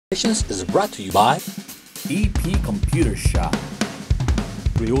Sessions is brought to you by EP Computer Shop,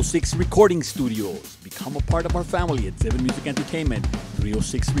 306 Recording Studios. Become a part of our family at 7 Music Entertainment,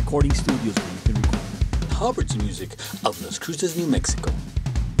 306 Recording Studios, where you can record Hubbard's music of Las Cruces, New Mexico.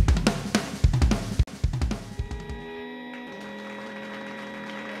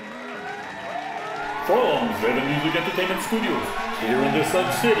 From 7 Music Entertainment Studios, here in the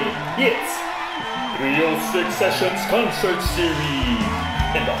Sun City, it's 306 Sessions Concert Series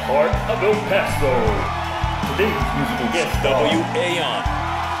in the heart of El Paso. Today's musical guest Ayon,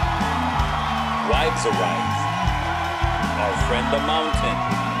 Wives Arise, our friend the Mountain.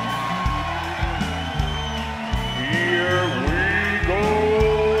 Here we go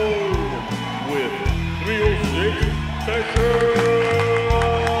with 306 Sessions.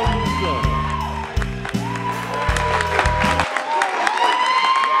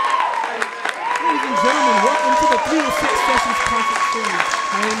 Gentlemen, welcome to the 306 Sessions Concert Series.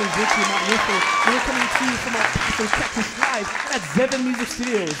 My name is Richie Montniffer, and we're coming to you from our Paso, Texas live at 7 Music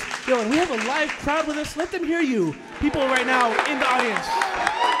Studios. Yo, and we have a live crowd with us. Let them hear you. People right now in the audience.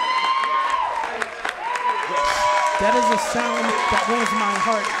 Yes, that is a sound that warms my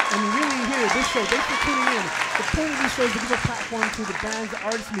heart. And really here, this show, thanks for tuning in. The point of this show is to give a platform to the bands, the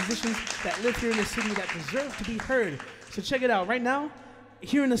artists, musicians that live here in the city that deserve to be heard. So check it out. Right now,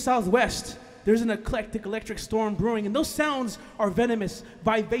 here in the Southwest, there's an eclectic electric storm brewing, and those sounds are venomous,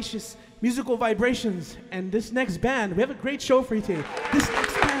 vivacious, musical vibrations. And this next band, we have a great show for you today. This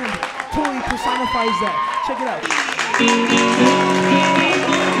next band totally personifies that. Check it out.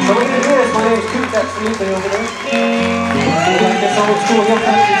 So what you're here is my name is Coop, that's Felipe over there. We'd like to get some old school hip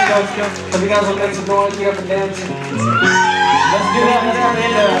country stuff, so you guys will make some noise, get up and dance. Let's do that,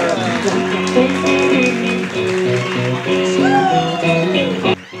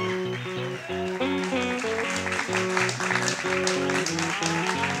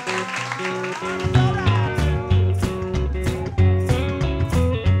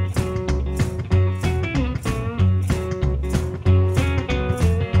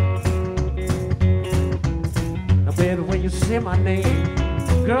 say my name,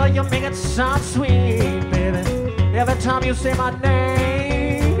 girl, you make it sound sweet, baby. Every time you say my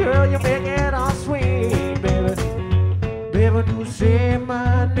name, girl, you make it all sweet, baby. Baby, do say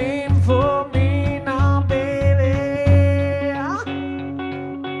my name for me now, baby.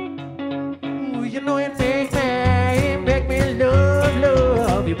 Ooh, you know it make me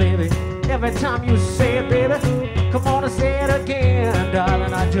love you, baby. Every time you say it, baby, come on and say it again,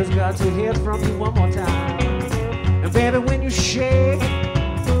 darling. I just got to hear from you one more time. Baby, when you shake,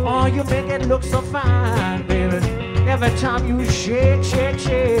 oh, you make it look so fine, baby. Every time you shake, shake,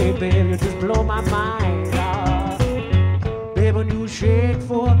 shake, baby, you just blow my mind. Baby, when you shake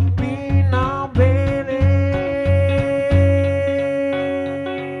for me now, baby.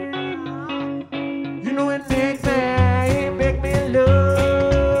 You know it make me love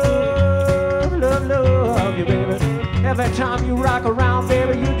you, baby. Every time you rock around,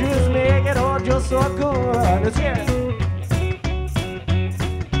 baby, you just make it all just so good. Let's hear it.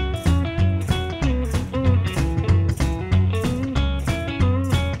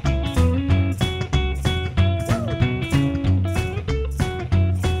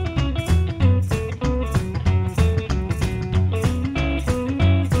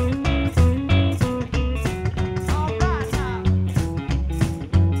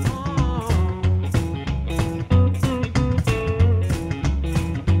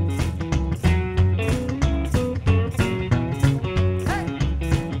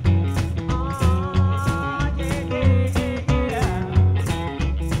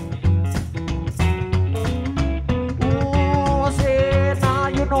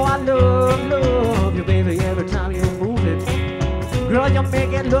 You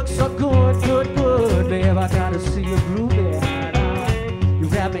make it look so good, good, good, babe. I gotta see you groove it. You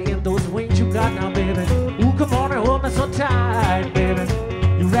wrap me in those wings you got now, baby. Ooh, come on and hold me so tight, baby.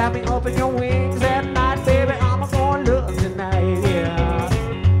 You wrap me up in your wings at night, baby. I'm gonna love tonight, yeah.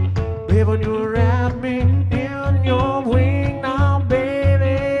 Baby, when you wrap me in your wing now, baby.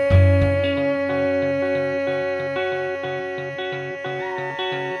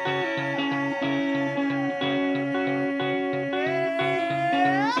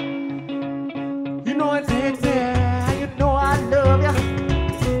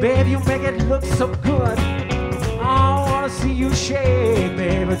 Baby, you make it look so good. I wanna see you shake,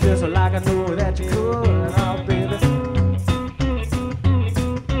 baby, just like I know that you could. Oh, baby.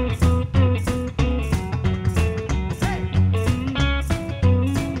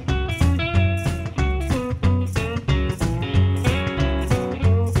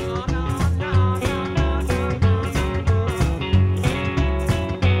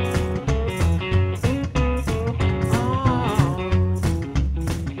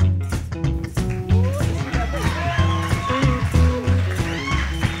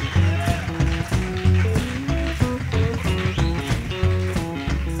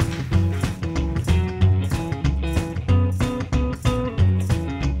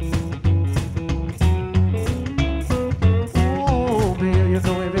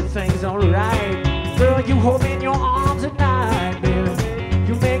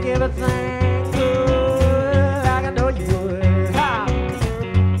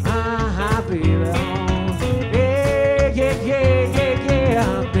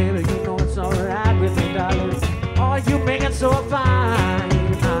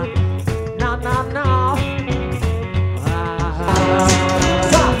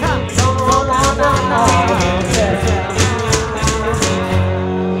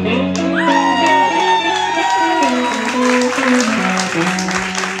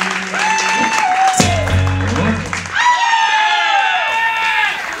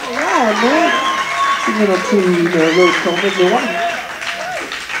 final two road called Make Me White.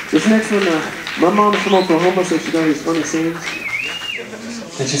 This next one, my mom's from Oklahoma, so she got these funny scenes.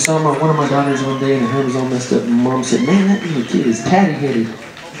 And she saw one of my daughters one day, and her hair was all messed up. And Mom said, "Man, that little kid is tatty-headed."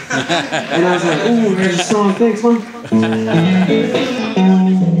 And I was like, "Oh, here's a song. Thanks, Mom."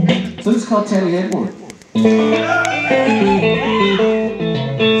 So this is called Tatty-Headed 1.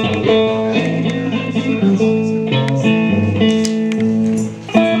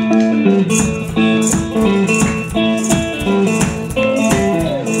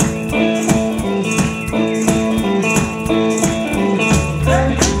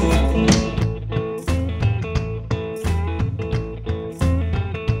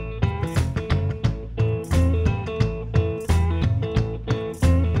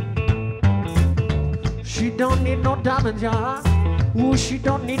 She don't need no diamonds, y'all. Ooh, she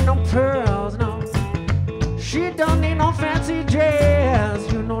don't need no pearls, no. She don't need no fancy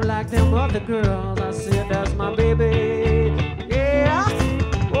dress, you know, like them other girls. I said, that's my baby, yeah.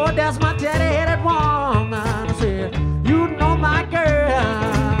 Oh, that's my tatty-headed woman. I said, you know my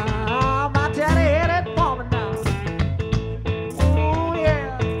girl, my tatty-headed woman now. Oh,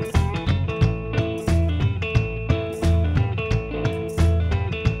 yeah.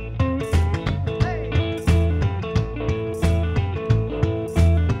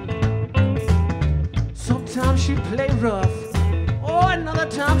 Sometimes she play rough, oh, another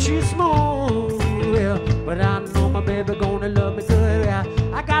time she's smooth, yeah. But I know my baby gonna love me good, yeah.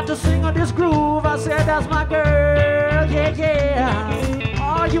 I got to sing her this groove, I said that's my girl, yeah, yeah.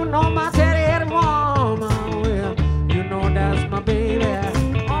 Oh, you know my tatty-headed woman, well, you know that's my baby.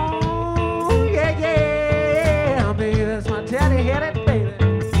 Oh, yeah, yeah, baby, that's my tatty-headed baby.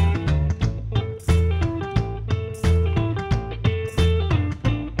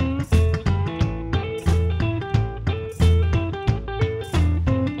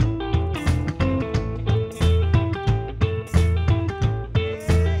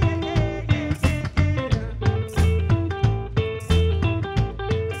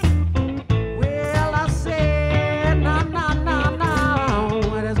 Well, I said, no, no, no, no,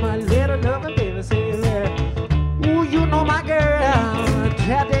 that's my little loving baby. Say, yeah. Ooh, you know my girl,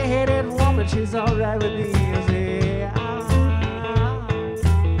 tatty-headed woman, she's alright with me. Say,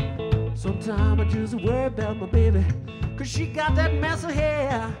 sometimes I just worry about my baby, 'cause she got that mess of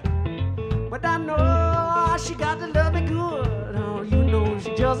hair. But I know she got to love me good. Oh, you know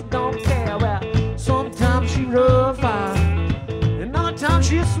she just don't care. Well, sometimes she rough, and other times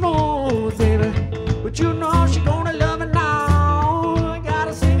she's smooth, baby. But you know she gonna love me now. I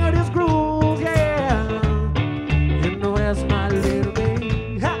gotta sing her this groove, yeah. You know that's my little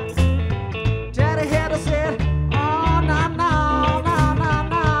baby. Ha! Tatty-headed said, oh, no, no, no, no,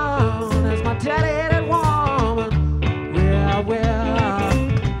 no. That's my tatty-headed woman. Well, well.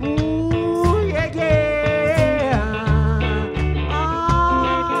 Ooh, yeah, yeah. Oh.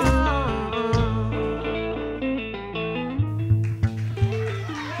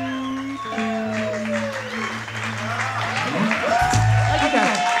 Thank you,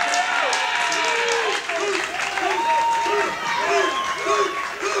 guys.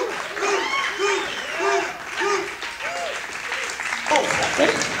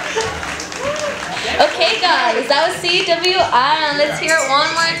 Okay, guys, that was CWI. Let's hear it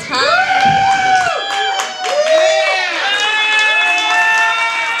one more time.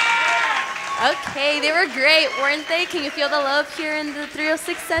 Okay, they were great, weren't they? Can you feel the love here in the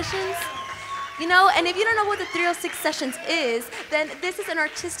 306 sessions? You know, and if you don't know what the 306 Sessions is, then this is an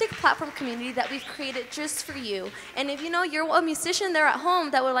artistic platform community that we've created just for you. And if you know you're a musician there at home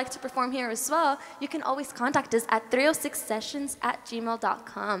that would like to perform here as well, you can always contact us at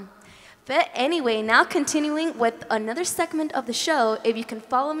 306sessions@gmail.com. But anyway, now continuing with another segment of the show, if you can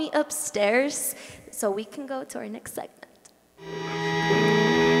follow me upstairs so we can go to our next segment.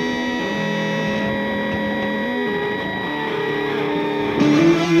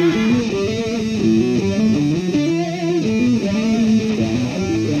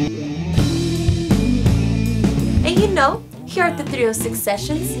 And you know, here at the 306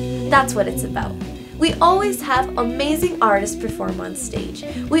 Sessions, that's what it's about. We always have amazing artists perform on stage.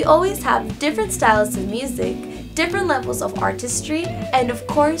 We always have different styles of music, different levels of artistry, and of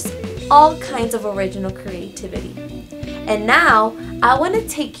course, all kinds of original creativity. And now, I want to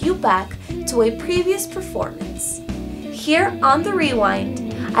take you back to a previous performance. Here on The Rewind,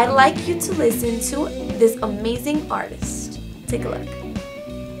 I'd like you to listen to this amazing artist. Take a look.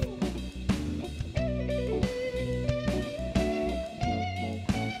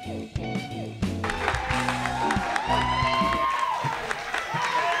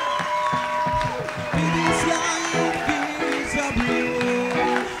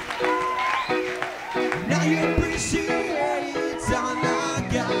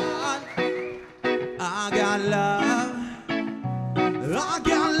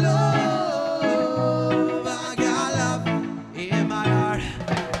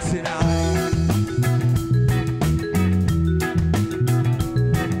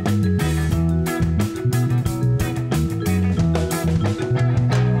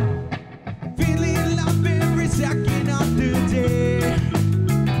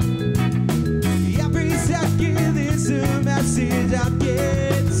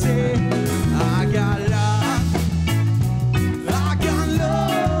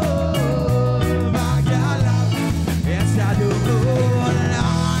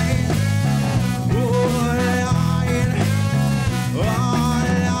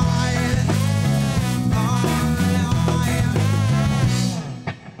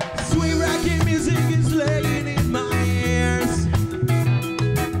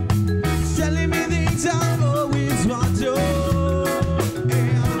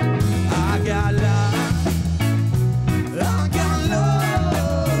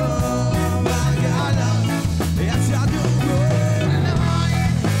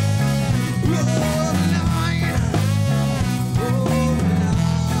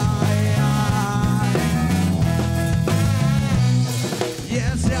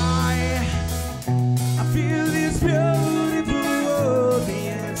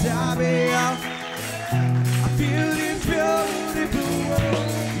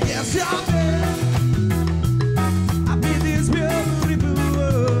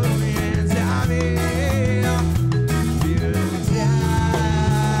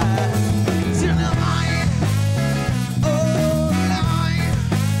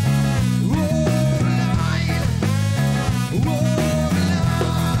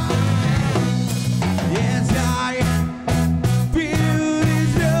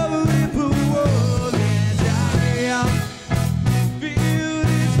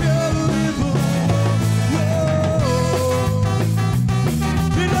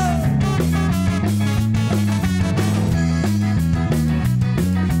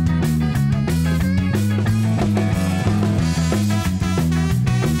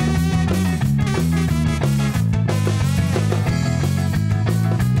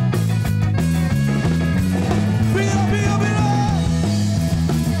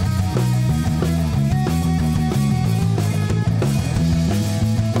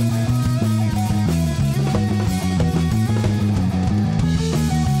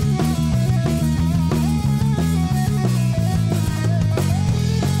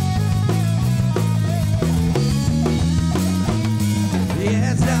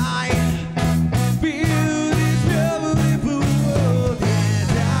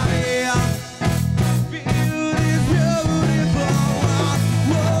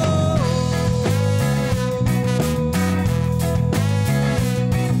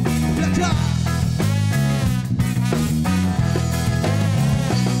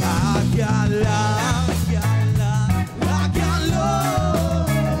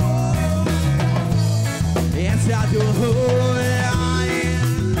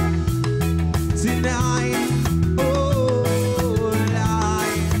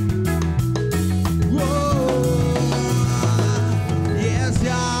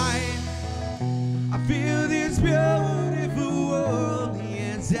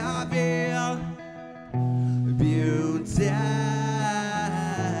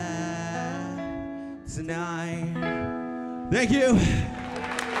 Thank you.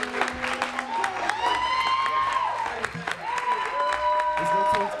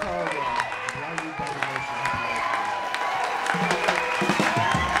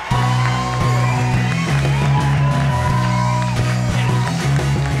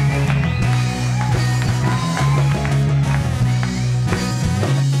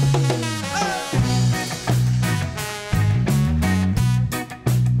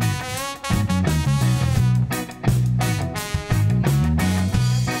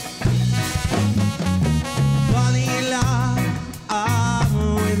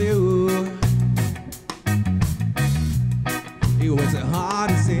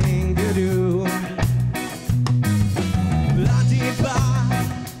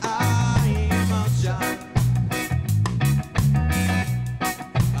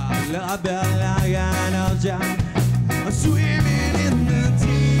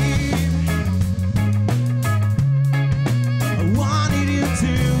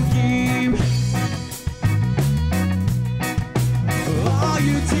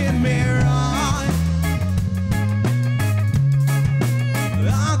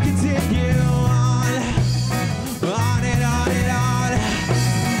 I can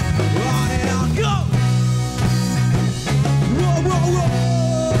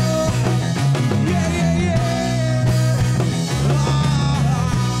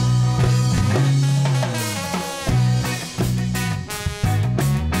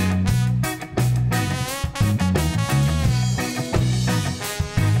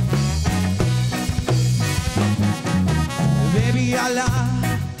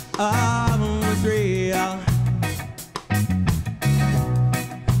was real.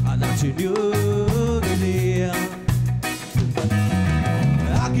 I thought you knew the deal.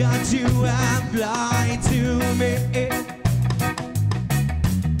 I got you and blind to me.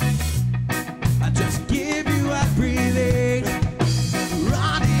 I just give you everything.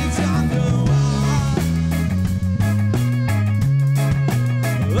 Running down the wall.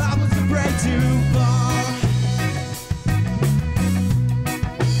 I was afraid to fall.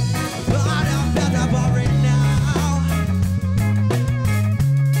 But I'm better for it now.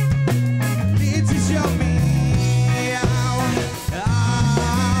 Need to show me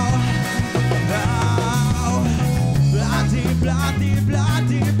bloody, bloody,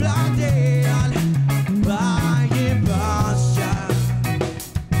 bloody, bloody, by emotion.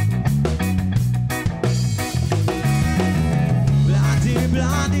 Bloody,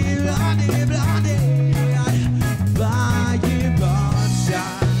 bloody, bloody, bloody, by emotion.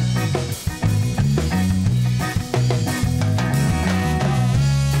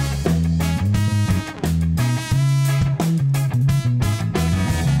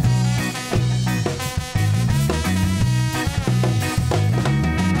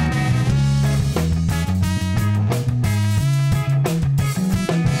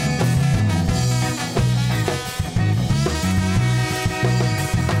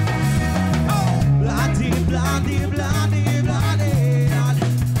 Bloody, bloody, bloody, bloody,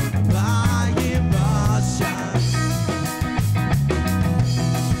 by emotion.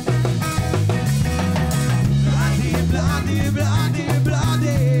 Bloody, bloody, bloody,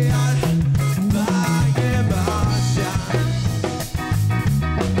 bloody, by emotion.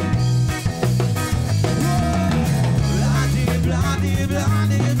 Bloody, bloody,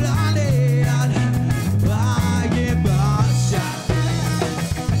 bloody, bloody, by emotion.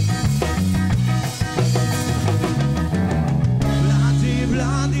 Bloody,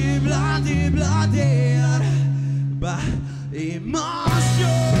 bloody, bloody, bloody, by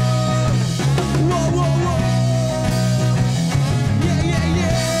emotion. Whoa, whoa, whoa. Yeah, yeah,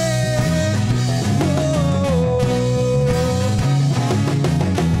 yeah. Whoa.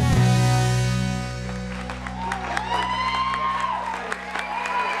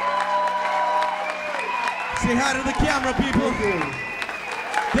 Say hi to the camera, people.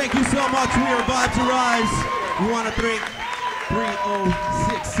 Thank you so much. We are about to rise. We want to thank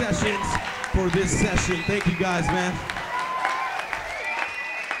 306 Sessions for this session. Thank you guys, man.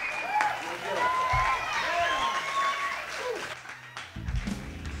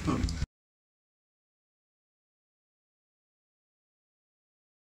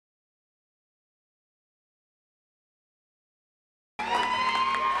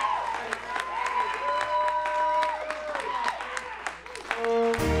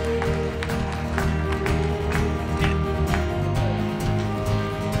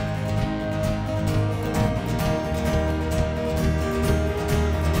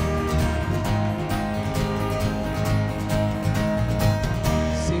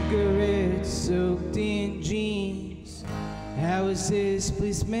 Cigarettes soaked in jeans. How is this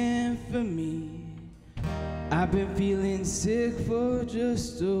place meant for me? I've been feeling sick for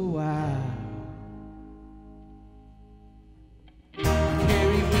just a while.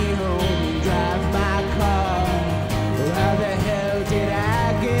 Carry me home and drive my car. How the hell did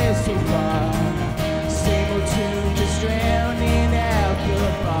I get so far? Same old tune, just drowning out the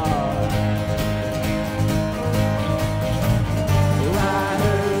bar. I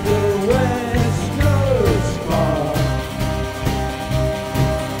heard the West Coast fall.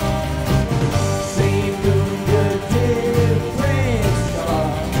 Same room, but different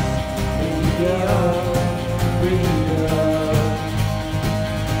stars. Bring it up, bring it up.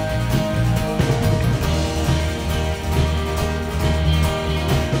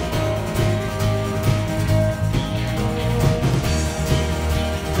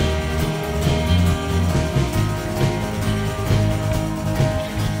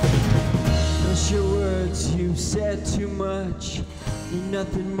 Miss your words, you've said too much. You're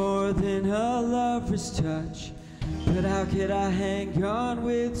nothing more than a lover's touch. But how could I hang on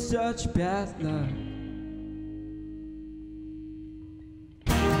with such bad luck?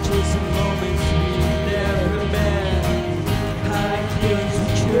 Chasing moments we never met. High things we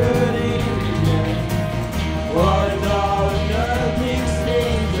couldn't forget. All in all, nothing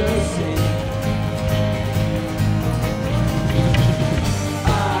stays the same. I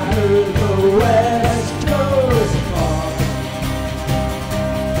heard the West Coast call.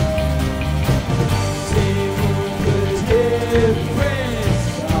 Sing the different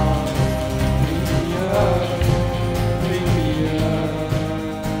song.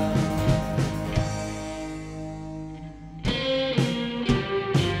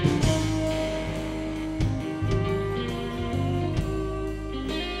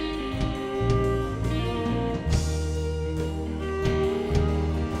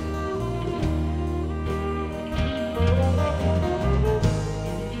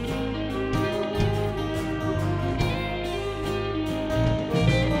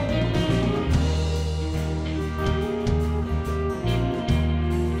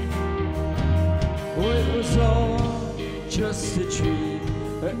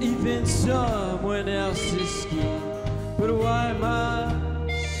 or even someone else's scheme. But why am I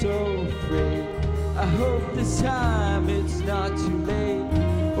so afraid? I hope this time it's not too late.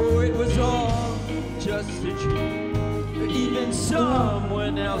 Oh, it was all just a dream, or even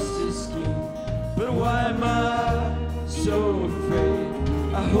someone else's scheme. But why am I so afraid?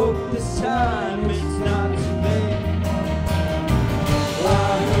 I hope this time it's not too late.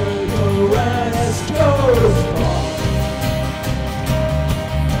 I heard the West Coast call.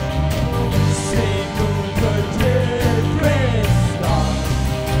 Same moon for different stars.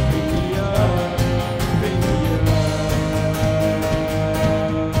 Bring me up, bring me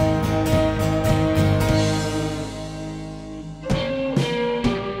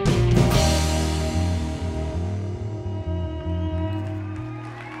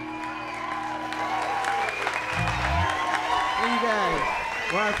Hey, you guys.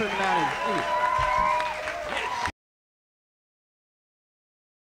 Wire from the mountain. Hey.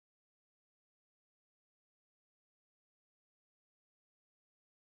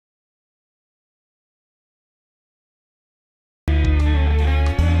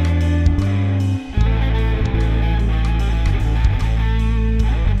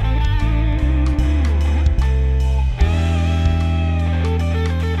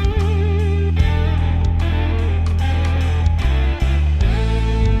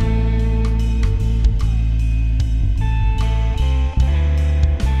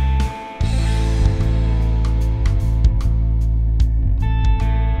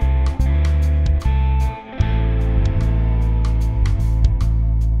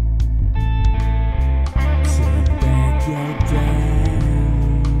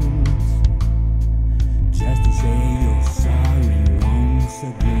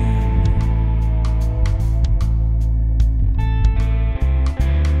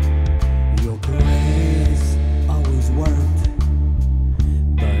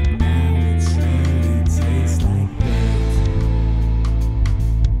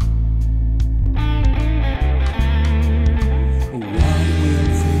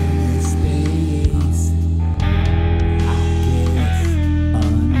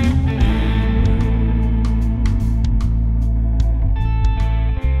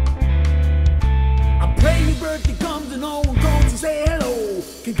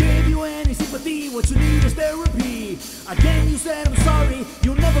 Again you said I'm sorry,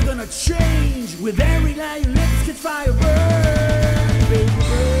 you're never gonna change. With every lie your lips catch fire, burn, baby, burn.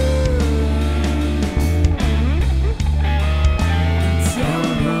 Tell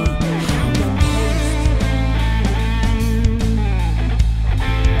me how the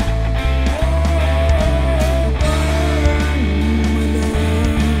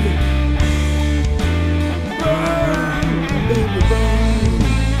burn, baby, burn.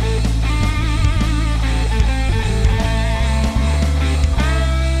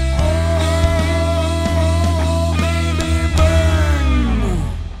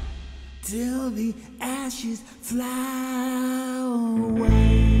 Till the ashes fly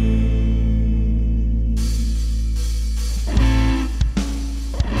away.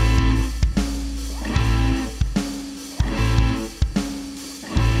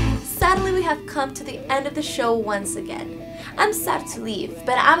 Sadly, we have come to the end of the show once again. I'm sad to leave,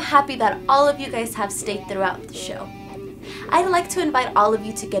 but I'm happy that all of you guys have stayed throughout the show. I'd like to invite all of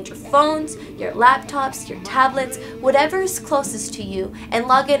you to get your phones, your laptops, your tablets, whatever is closest to you, and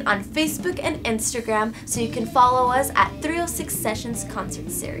log in on Facebook and Instagram so you can follow us at 306 Sessions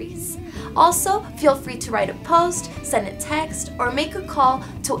Concert Series. Also, feel free to write a post, send a text, or make a call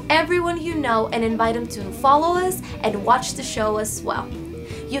to everyone you know and invite them to follow us and watch the show as well.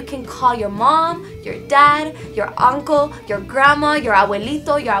 You can call your mom, your dad, your uncle, your grandma, your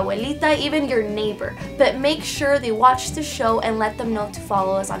abuelito, your abuelita, even your neighbor. But make sure they watch the show and let them know to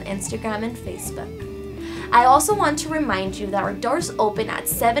follow us on Instagram and Facebook. I also want to remind you that our doors open at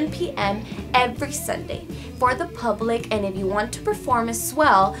 7 p.m. every Sunday for the public, and if you want to perform as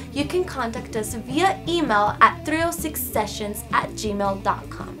well, you can contact us via email at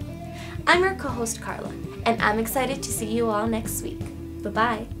 306sessions@gmail.com. I'm your co-host Carla, and I'm excited to see you all next week.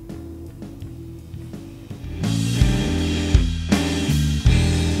 Bye-bye.